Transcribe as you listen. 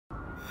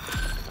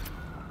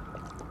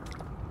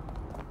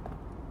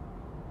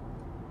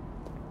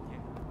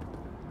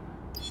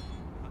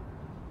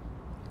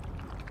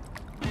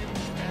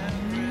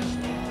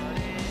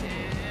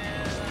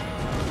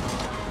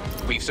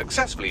We've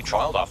successfully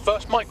trialled our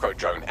first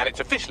micro-drone, and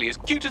it's officially as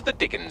cute as the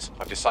dickens.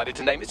 I've decided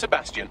to name it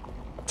Sebastian.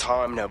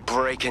 Time to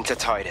break into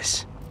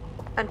Titus.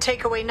 And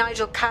take away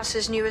Nigel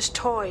Cass's newest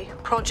toy,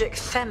 Project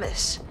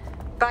Themis.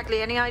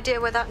 Bagley, any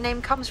idea where that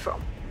name comes from?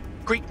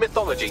 Greek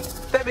mythology.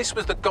 Themis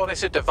was the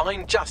goddess of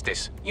divine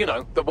justice. You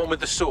know, the one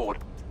with the sword.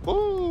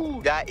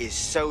 Ooh, that is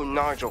so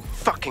Nigel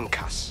fucking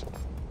Cass.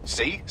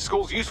 See?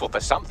 School's useful for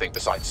something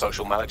besides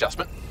social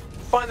maladjustment.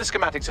 Find the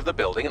schematics of the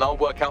building and I'll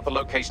work out the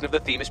location of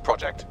the Themis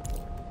project.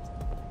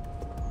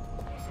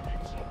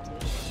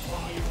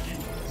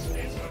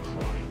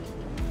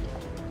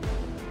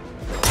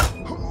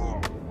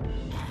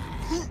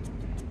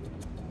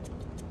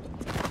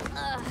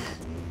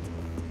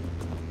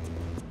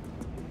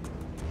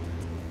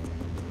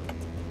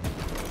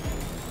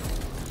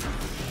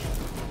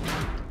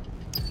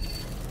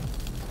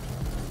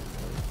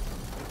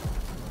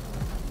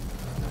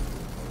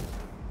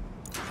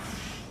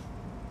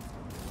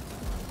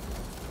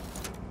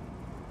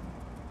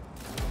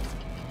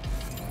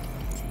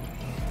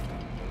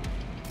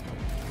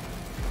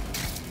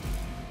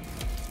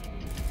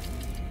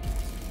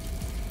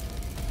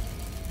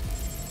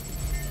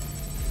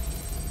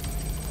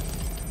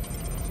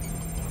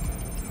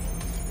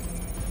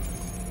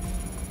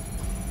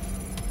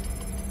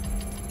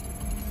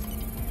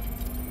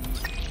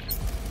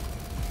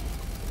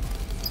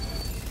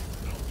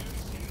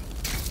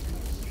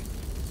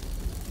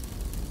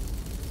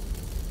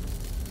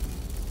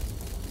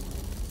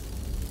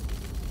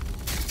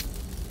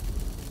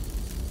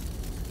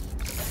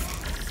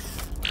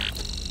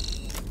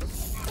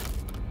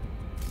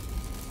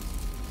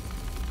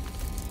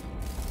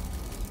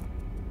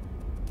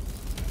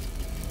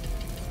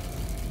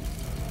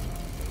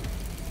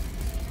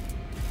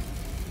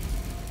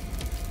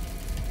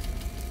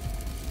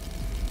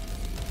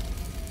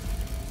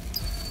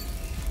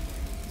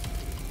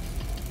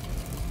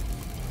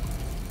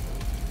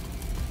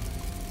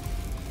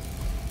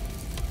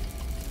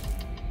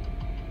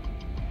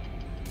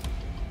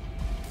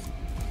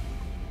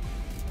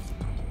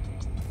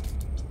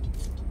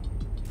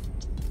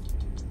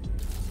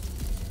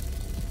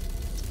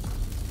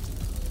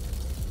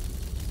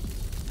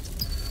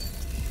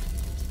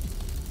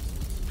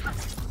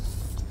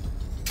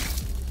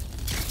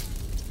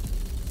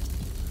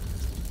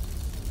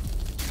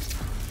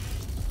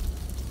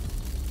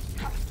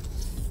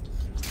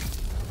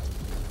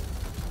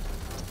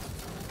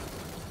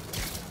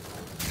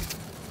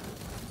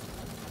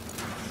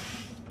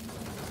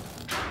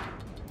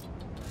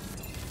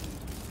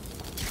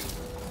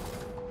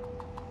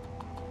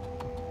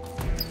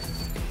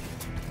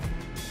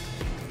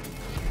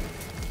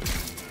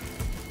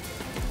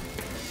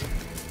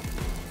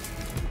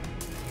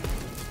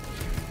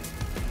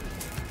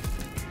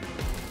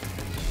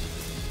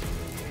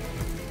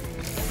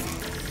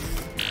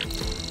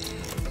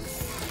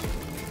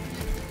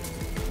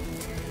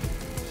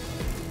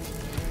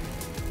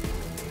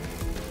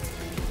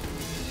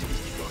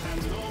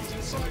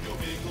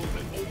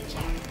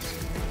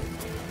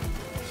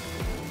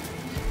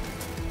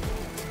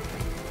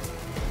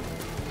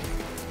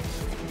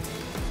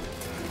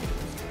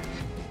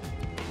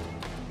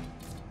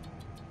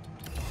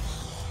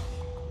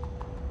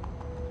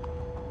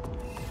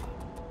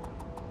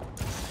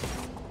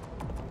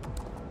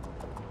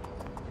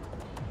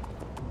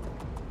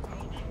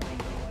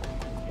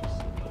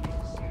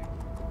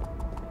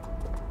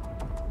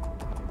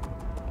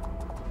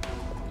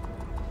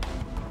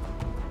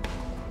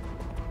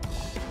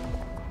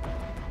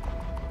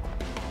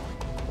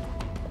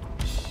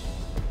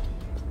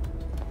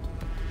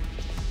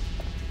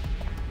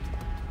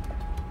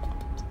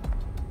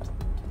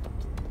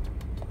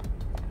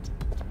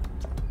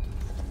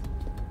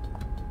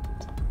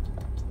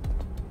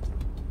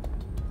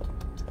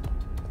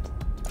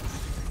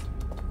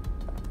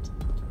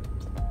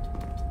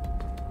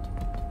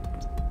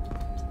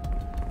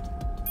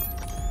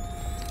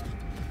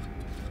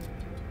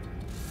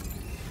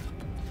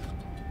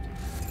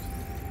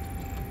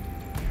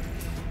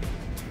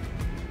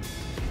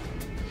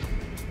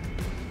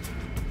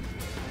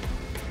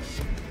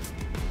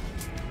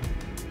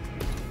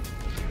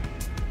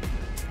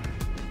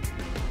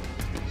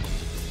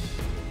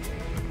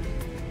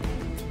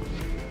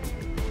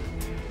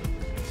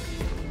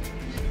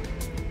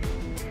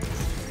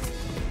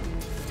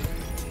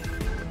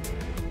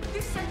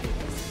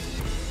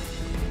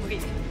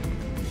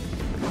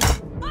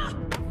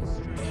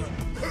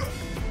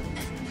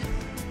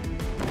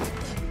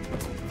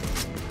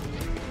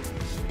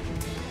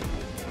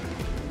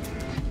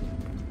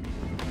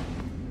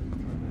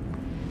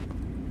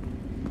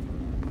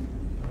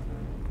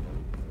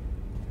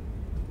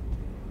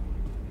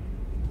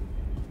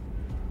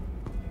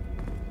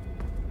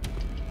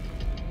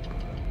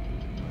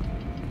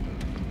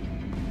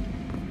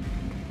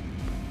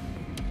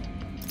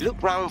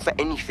 Look round for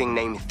anything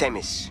named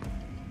Themis.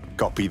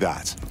 Copy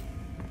that.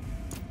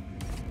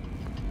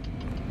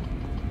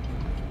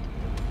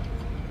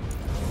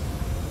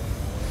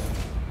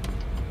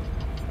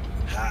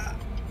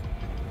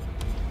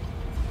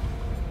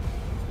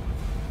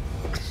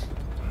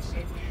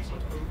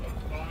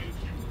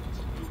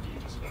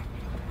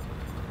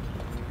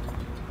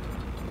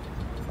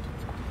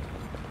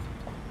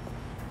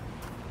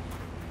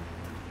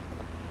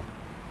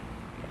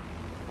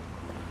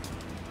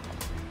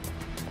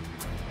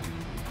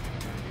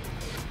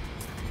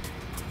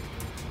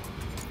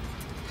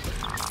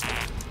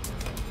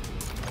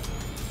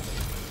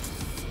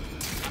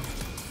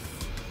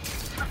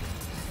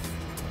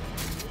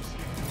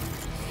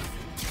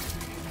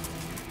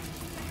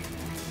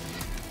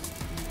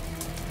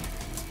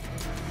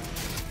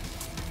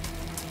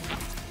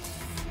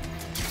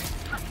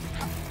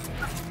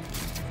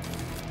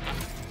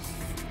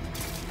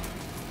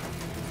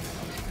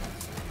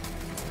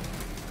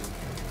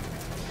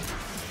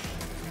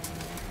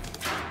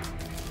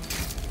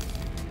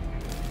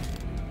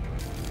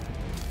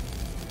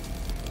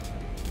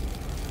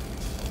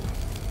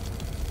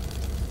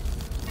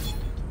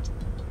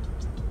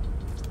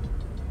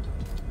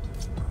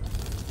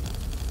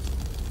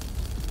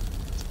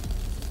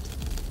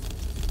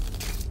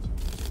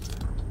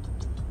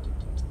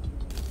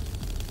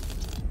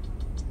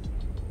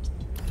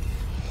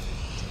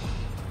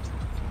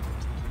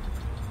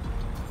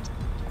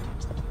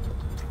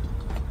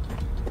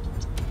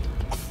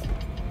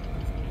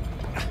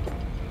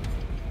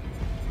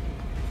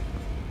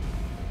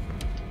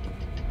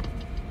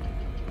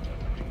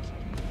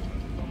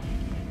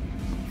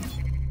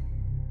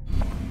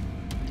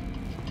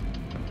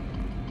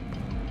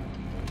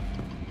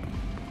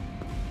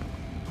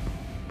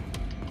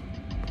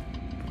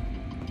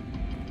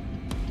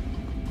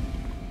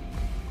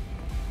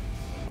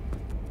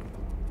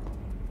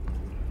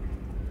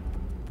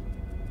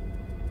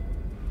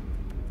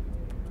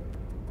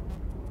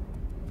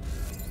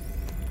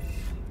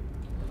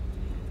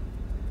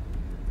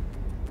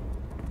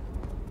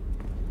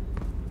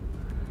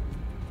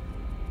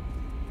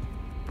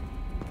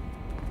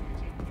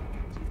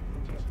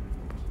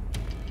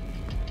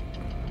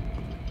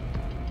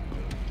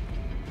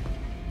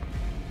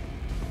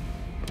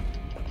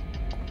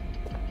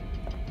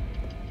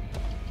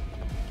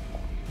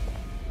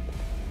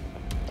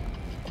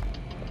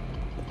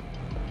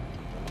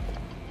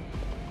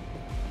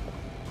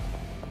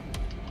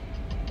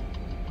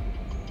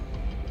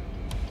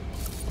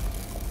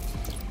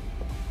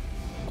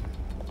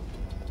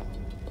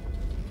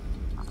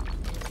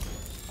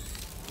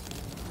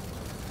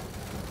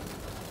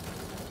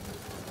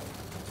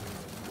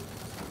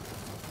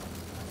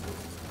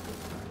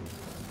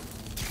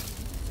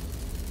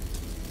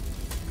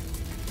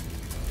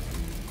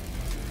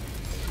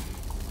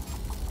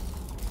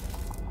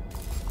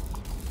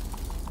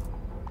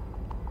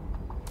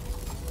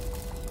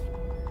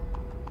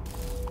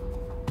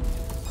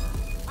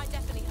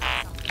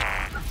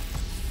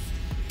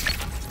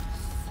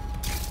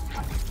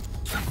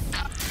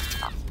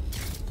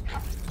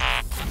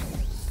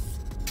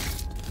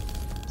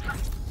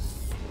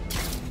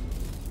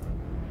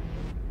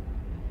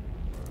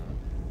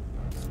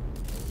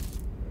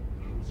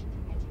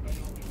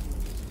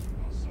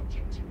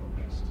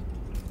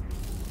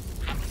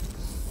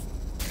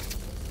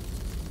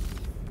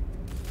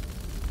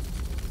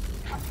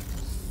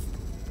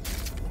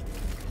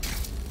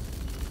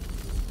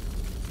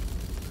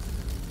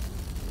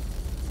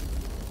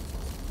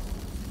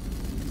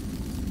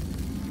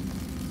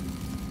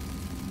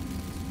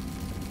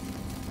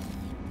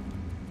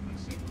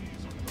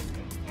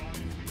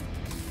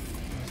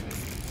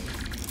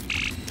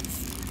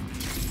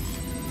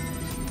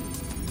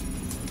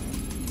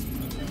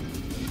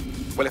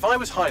 Well, if I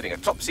was hiding a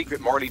top-secret,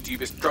 morally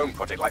dubious drone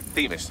project like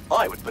Themis,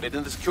 I would put it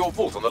in the secure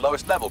vault on the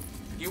lowest level.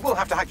 You will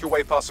have to hack your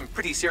way past some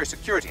pretty serious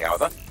security,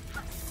 however.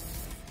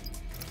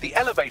 The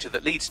elevator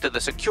that leads to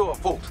the secure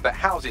vault that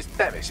houses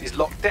Themis is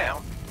locked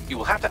down. You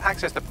will have to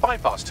access the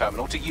bypass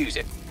terminal to use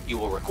it. You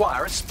will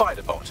require a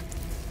spider bot.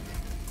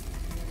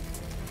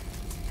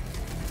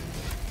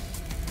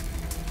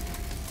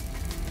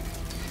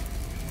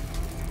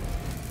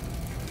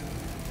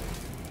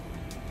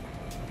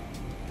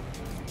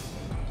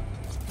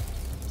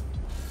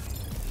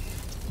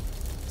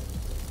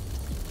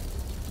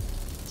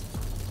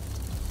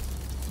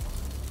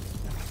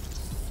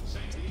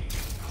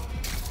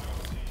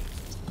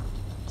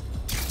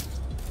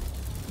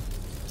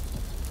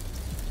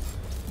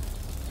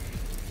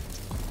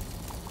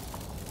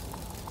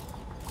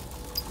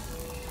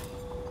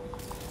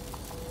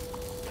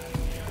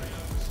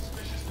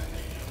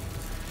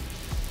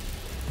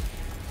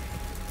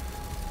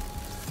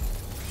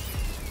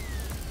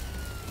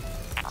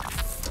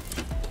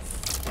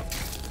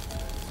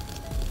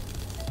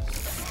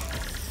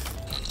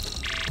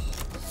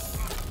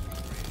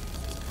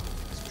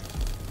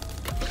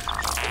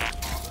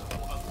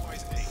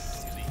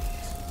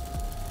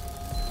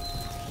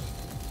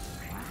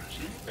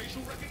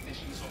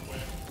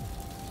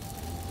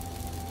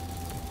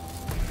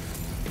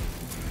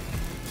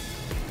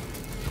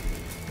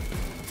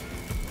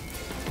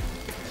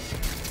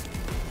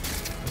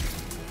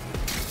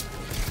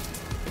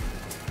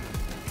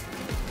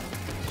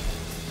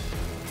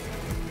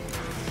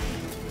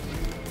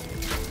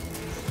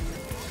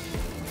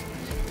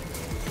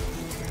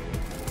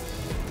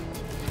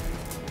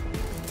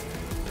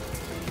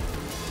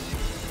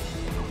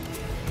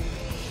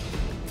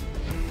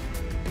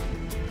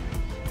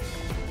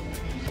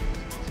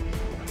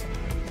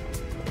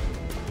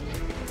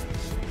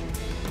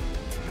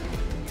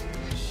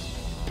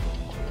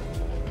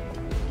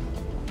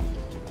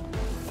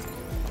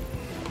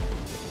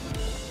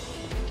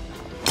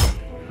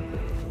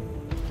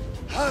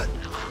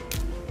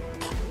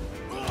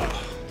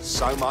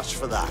 So much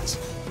for that.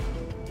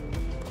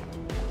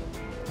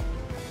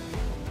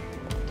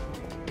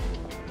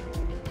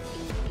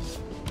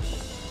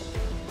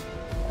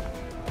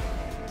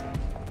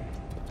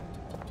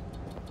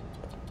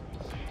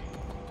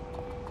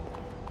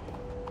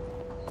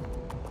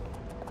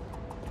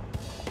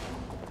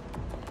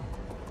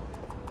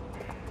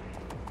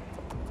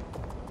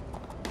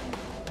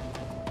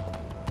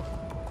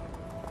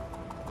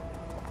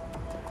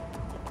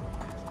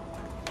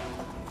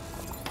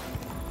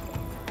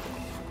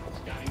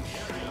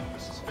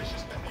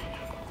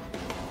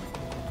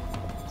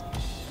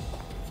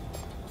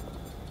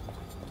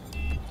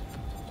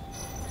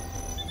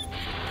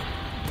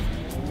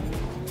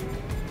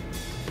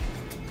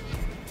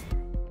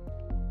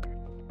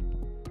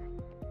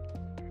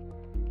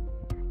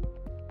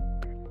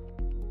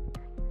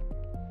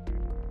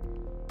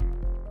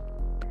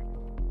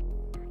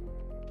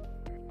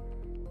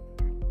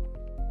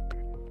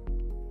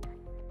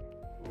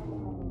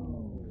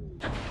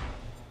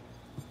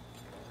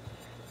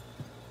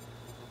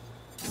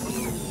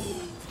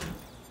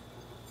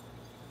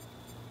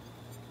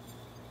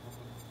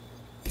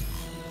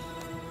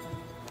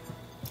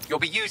 You'll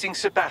be using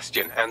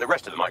Sebastian and the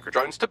rest of the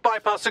microdrones to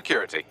bypass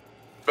security.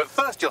 But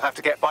first you'll have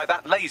to get by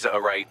that laser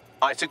array.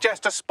 I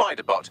suggest a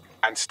spider bot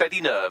and steady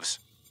nerves.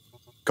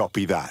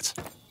 Copy that.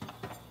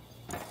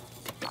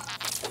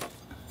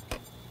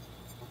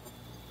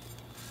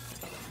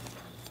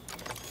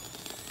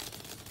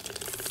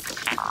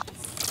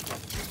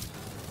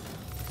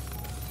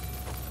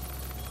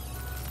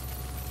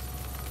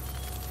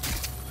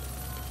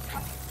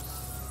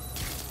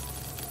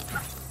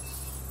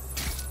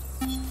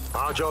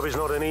 Our job is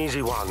not an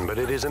easy one, but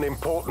it is an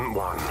important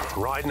one.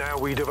 Right now,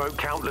 we devote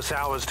countless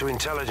hours to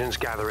intelligence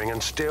gathering,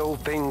 and still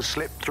things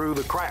slip through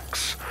the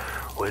cracks.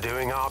 We're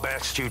doing our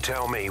best, you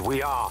tell me.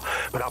 We are,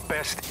 but our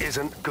best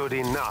isn't good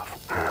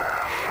enough.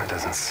 That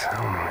doesn't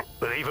sound right.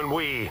 But even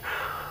we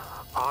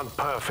aren't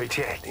perfect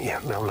yet.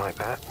 Yeah, no, like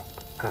that.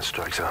 That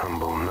strikes a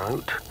humble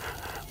note.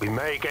 We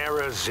make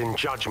errors in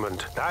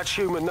judgment. That's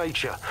human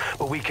nature,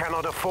 but we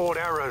cannot afford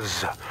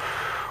errors.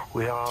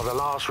 We are the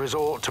last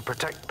resort to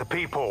protect the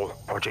people.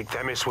 Project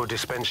Themis will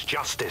dispense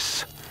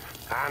justice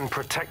and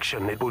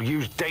protection. It will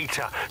use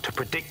data to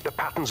predict the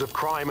patterns of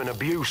crime and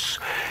abuse.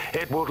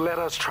 It will let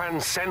us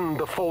transcend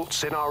the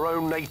faults in our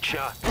own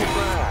nature.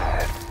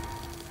 Yeah,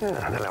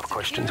 they'll have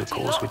questions, of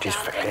course, which is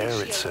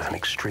fair. It's an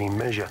extreme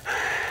measure,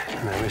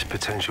 and there is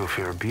potential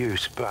for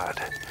abuse,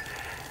 but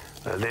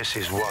this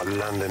is what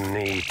London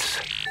needs.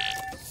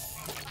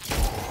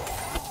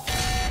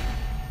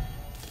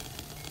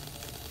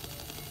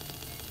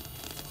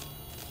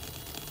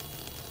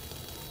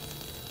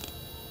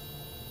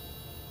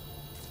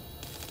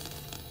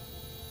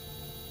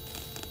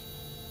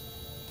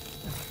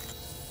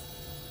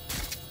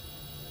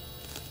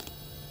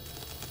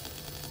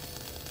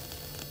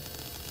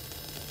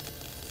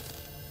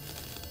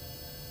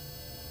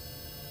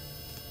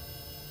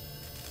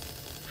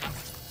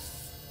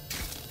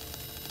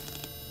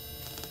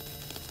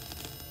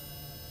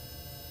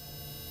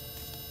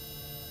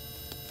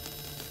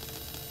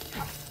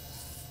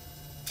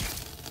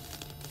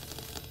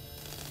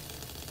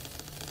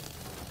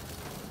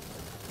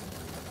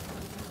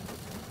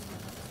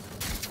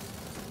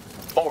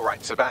 All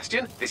right,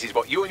 Sebastian, this is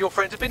what you and your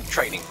friends have been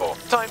training for.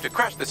 Time to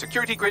crash the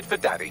security grid for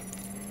Daddy.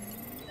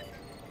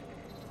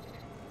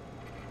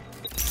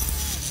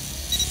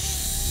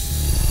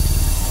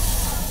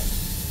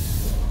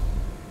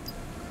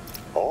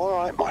 All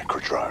right,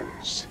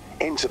 microdrones.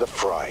 Into the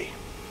fray.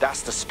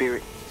 That's the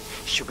spirit.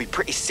 Should be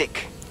pretty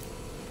sick.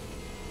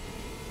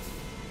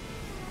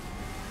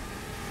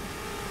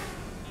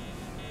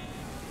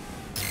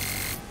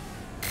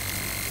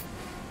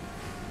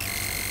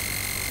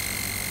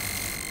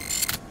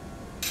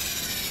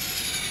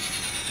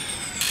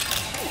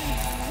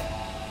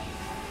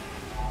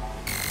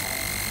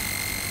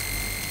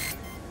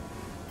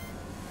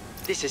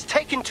 This is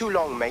taking too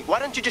long, mate. Why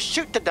don't you just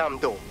shoot the damn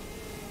door?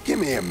 Give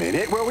me a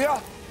minute, will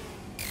ya?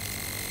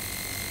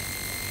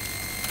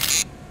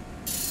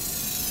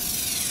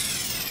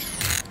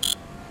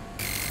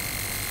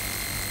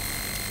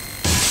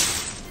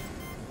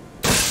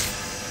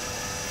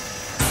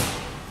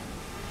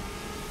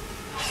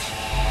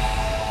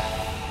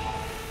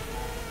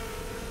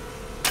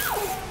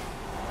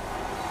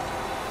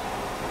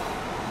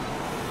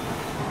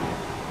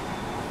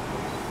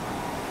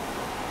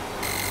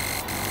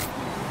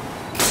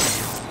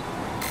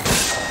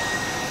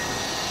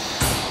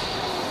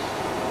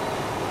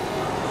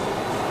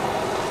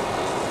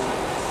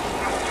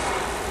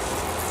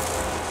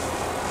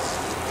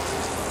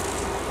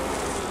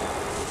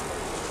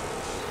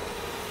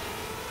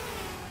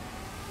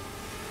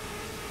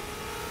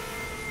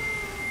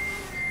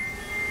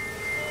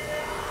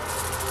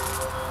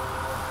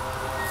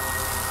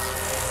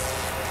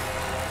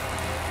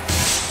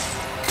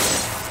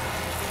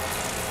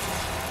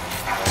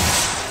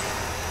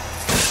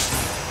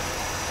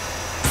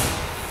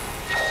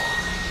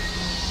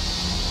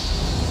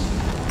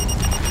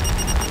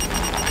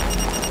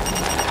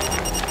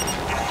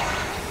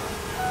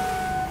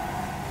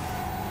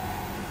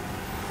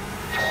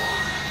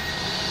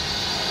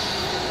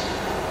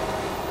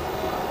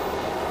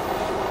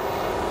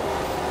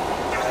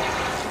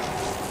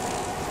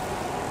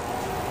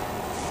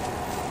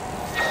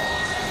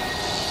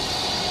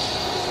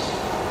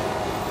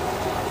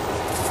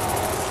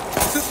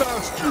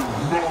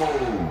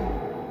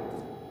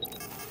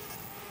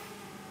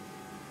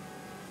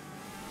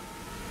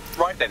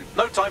 Right then,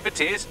 no time for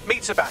tears.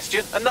 Meet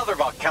Sebastian, another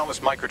of our countless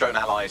microdrone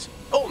allies.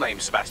 All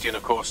named Sebastian,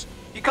 of course.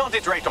 You can't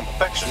iterate on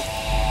perfection.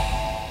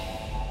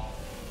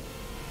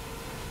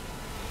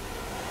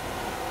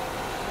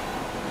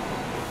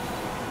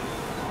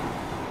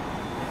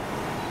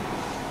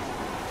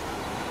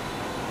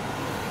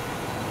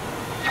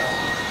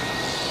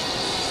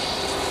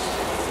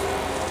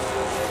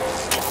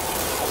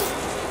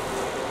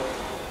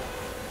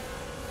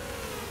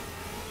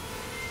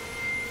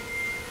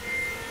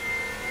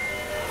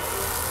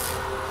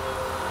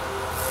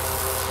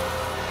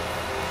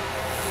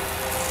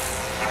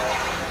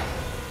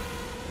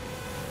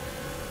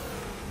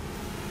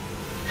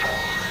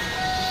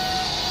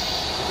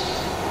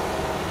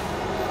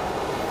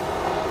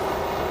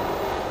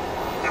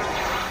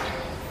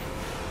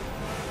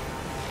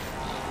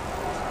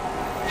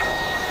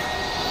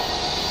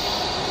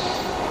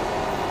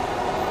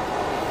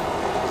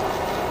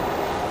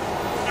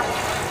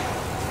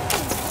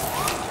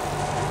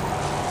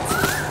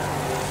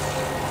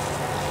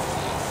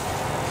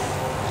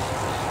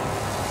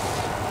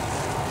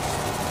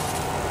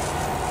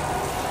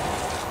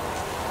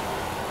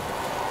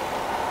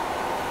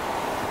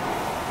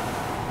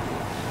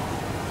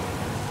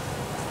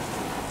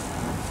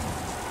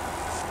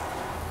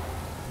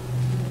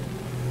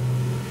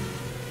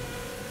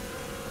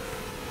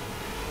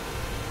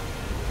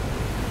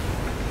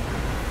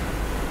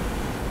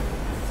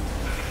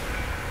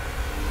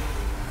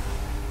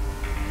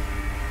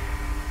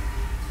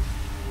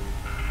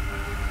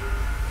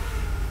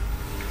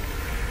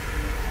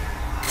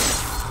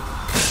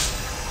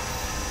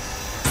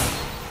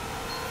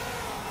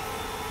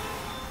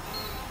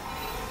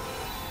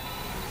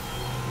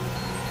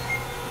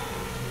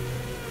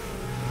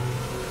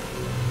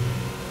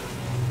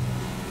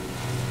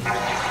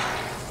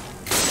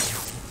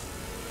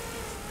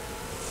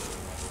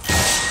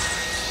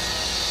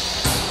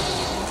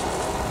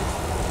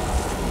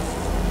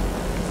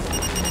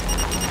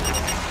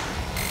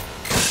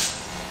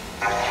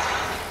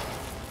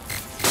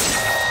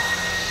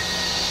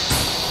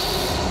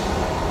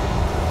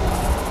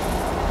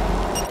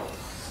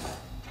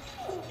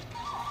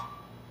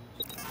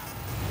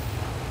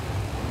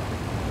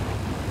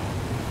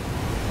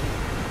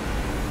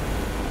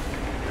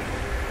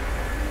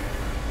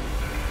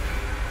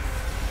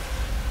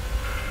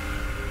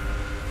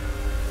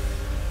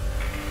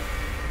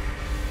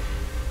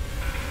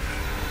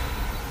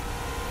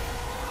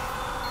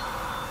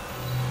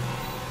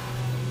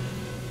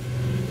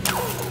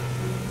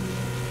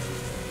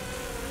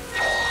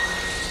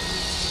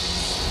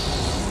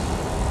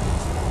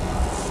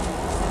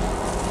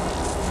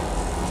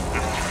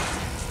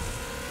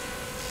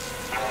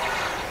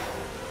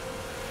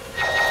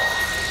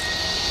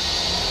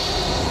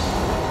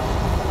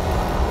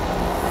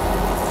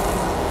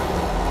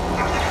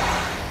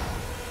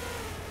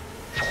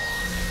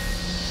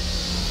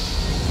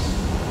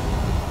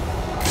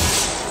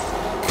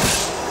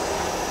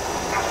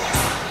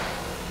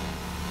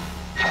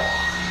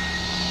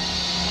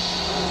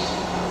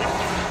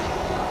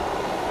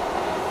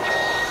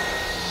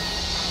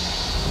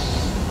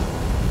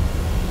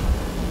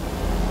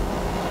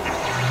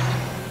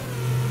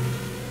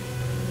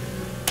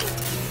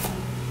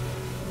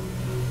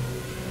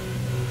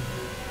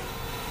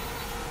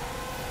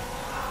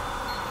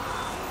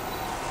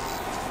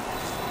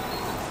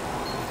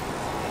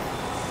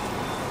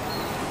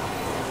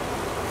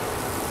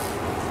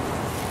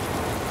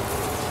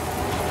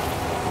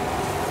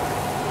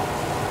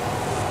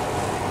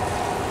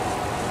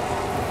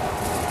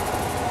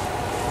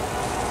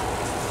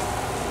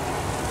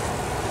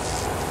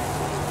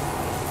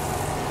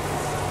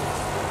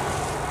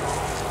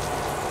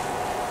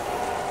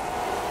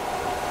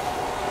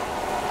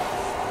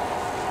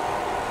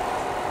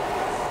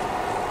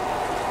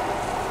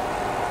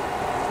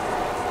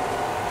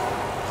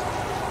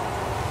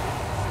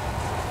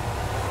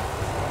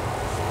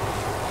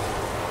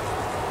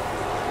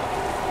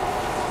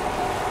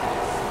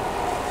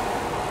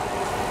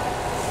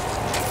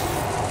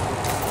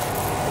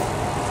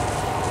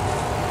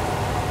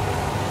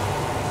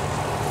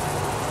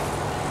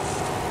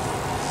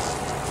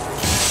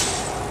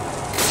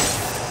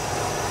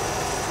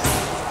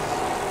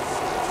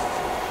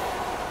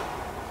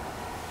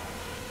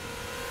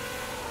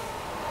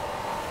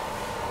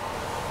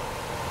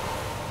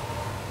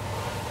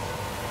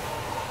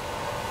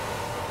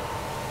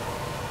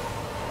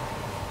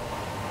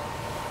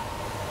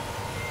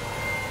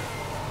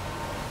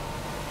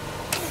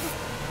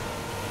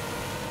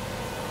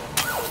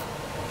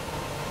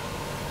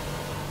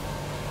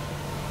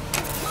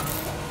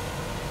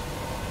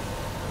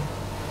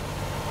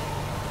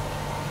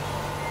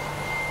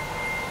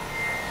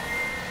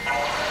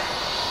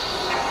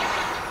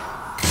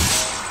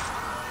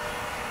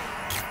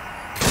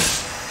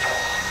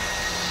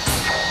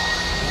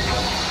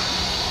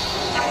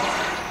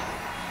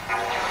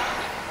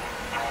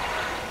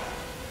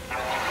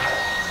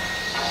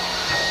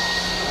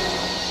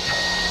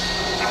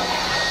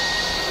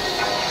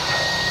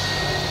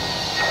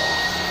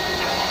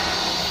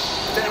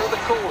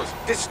 yours.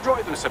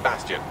 Destroy them,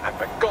 Sebastian, and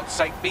for God's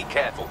sake, be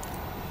careful.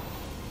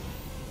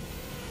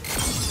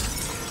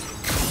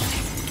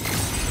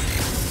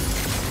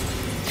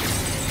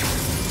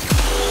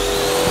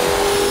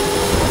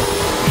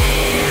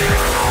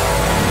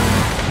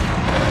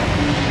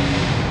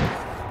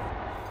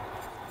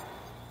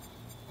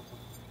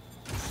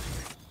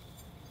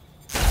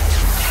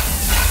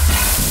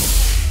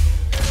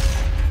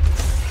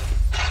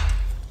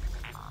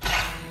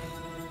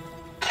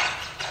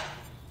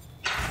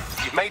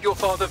 Made your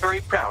father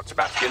very proud,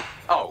 Sebastian.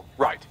 Oh,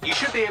 right. You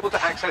should be able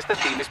to access the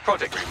Themis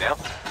project room now.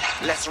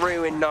 Let's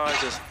ruin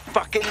Nigel's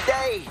fucking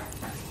day!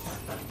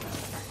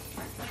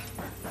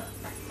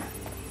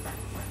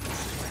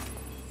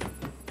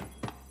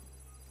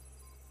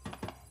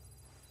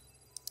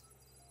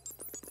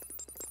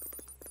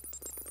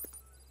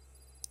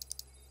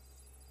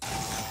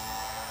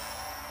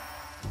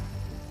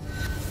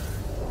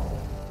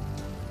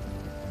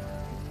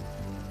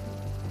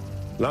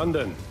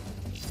 London.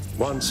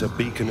 Once a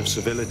beacon of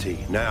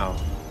civility, now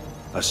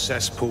a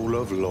cesspool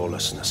of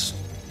lawlessness.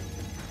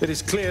 It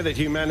is clear that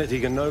humanity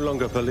can no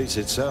longer police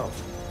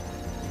itself.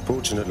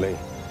 Fortunately,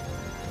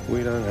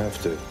 we don't have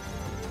to.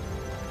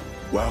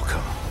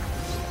 Welcome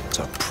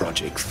to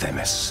Project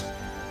Themis.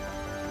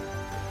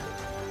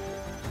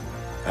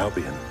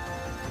 Albion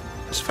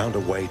has found a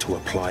way to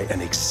apply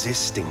an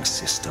existing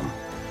system,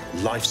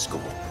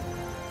 LifeScore,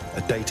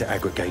 a data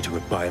aggregator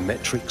of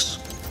biometrics,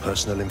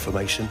 personal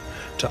information,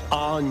 to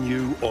our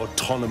new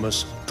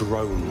autonomous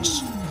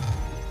drones.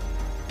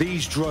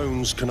 These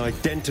drones can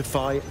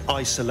identify,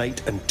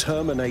 isolate, and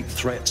terminate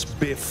threats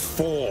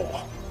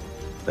before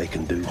they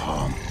can do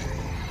harm.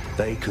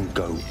 They can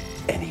go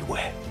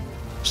anywhere,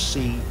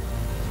 see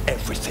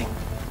everything.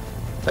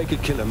 They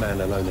could kill a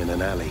man alone in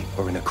an alley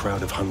or in a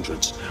crowd of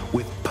hundreds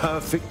with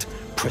perfect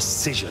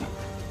precision.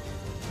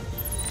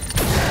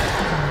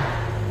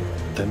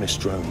 Themis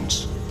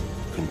drones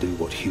can do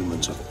what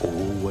humans have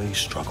always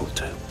struggled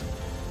to.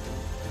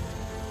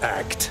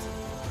 Act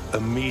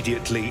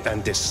immediately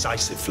and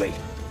decisively.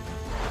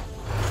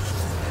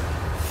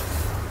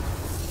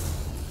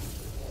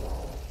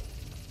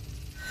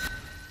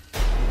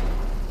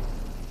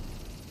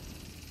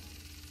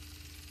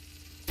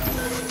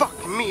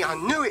 Fuck me, I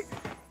knew it!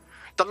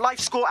 The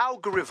LifeScore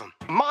algorithm.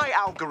 My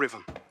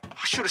algorithm.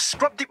 I should have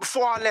scrubbed it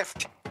before I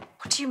left.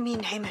 What do you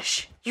mean,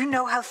 Hamish? You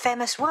know how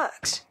Themis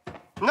works.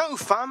 No,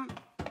 fam.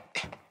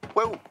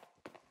 Well,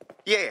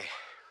 yeah.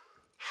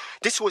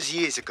 This was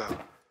years ago.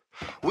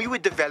 We were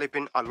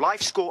developing a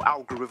LifeScore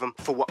algorithm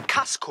for what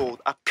Cass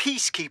called a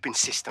peacekeeping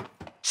system.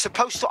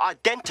 Supposed to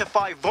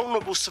identify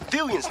vulnerable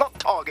civilians, not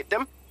target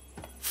them.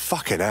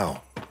 Fucking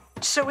hell.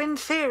 So in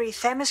theory,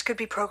 Themis could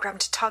be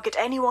programmed to target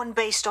anyone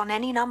based on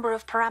any number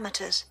of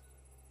parameters.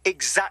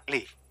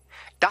 Exactly.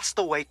 That's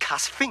the way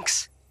Cass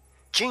thinks.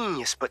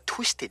 Genius, but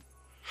twisted.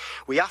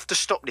 We have to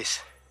stop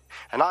this.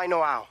 And I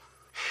know how.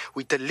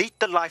 We delete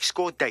the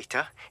LifeScore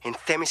data and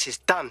Themis is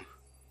done.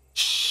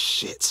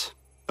 Shit.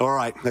 All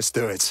right, let's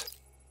do it.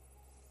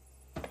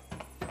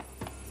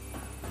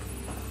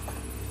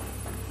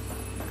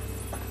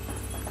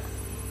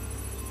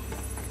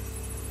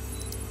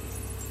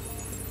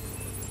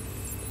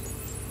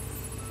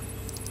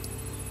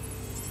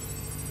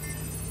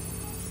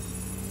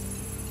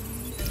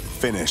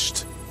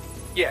 Finished.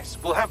 Yes,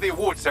 we'll have the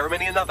award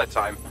ceremony another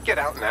time. Get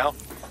out now.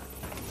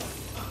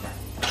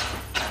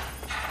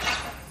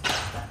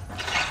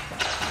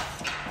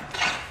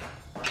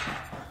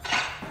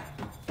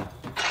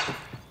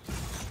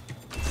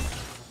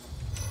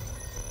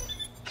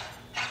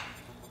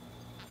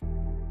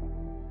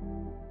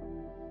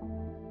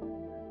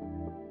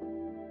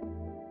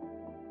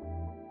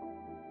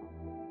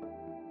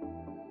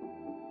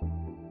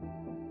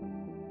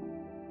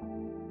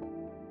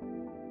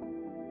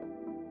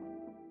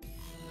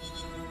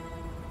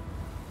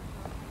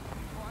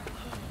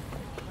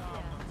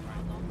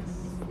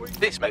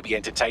 This may be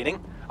entertaining.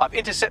 I've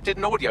intercepted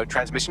an audio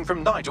transmission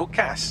from Nigel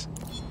Cass.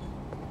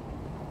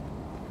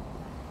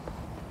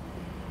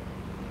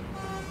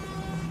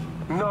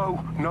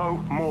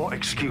 No more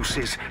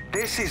excuses.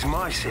 This is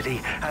my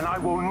city, and I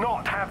will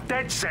not have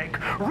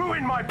DedSec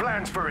ruin my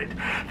plans for it.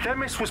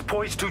 Themis was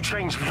poised to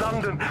change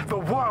London, the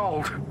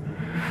world.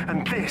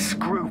 And this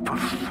group of...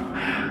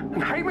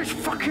 And Hamish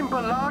fucking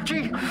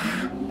Balaji?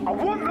 I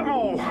want them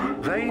all.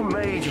 They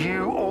made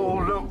you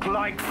all look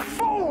like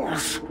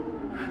fools.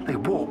 They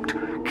walked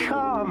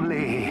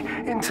calmly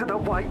into the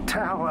White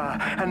Tower,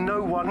 and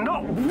no one,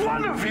 not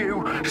one of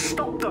you,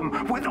 stopped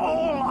them with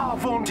all our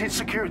vaunted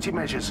security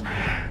measures.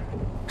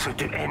 So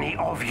do any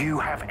of you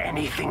have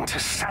anything to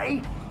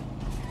say?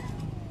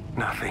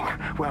 Nothing.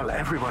 Well,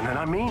 everyone, and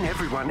I mean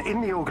everyone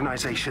in the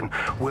organization,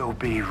 will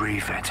be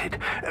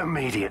re-vetted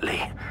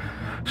immediately.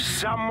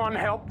 Someone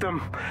help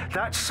them,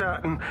 that's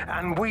certain,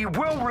 and we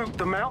will root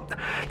them out.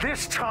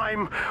 This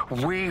time,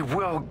 we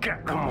will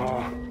get them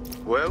all.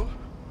 Well,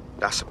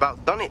 that's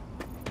about done it.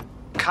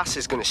 Cass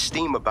is gonna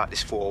steam about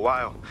this for a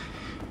while.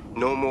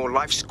 No more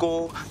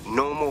LifeScore,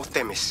 no more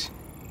Themis.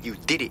 You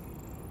did it.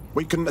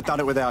 We couldn't have done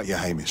it without you,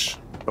 Hamish.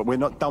 But we're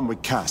not done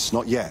with Cass,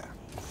 not yet.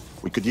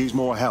 We could use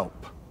more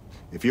help,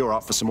 if you're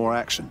up for some more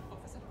action.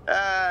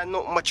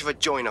 Not much of a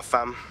joiner,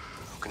 fam.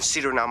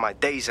 Considering how my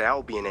days at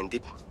Albion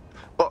ended.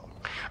 But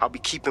I'll be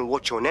keeping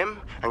watch on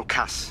them and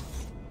Cass.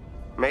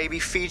 Maybe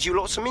feed you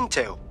lots some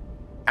intel.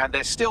 And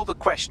there's still the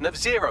question of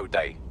Zero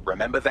Day.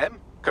 Remember them?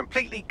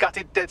 Completely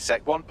gutted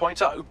DedSec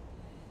 1.0?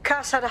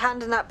 Cass had a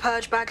hand in that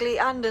purge, Bagley,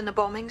 and in the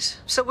bombings,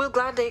 so we'll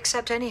gladly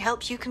accept any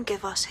help you can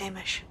give us,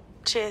 Hamish.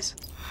 Cheers.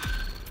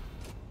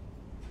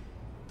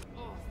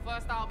 Oh,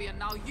 first Albion,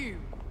 now you.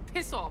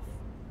 Piss off.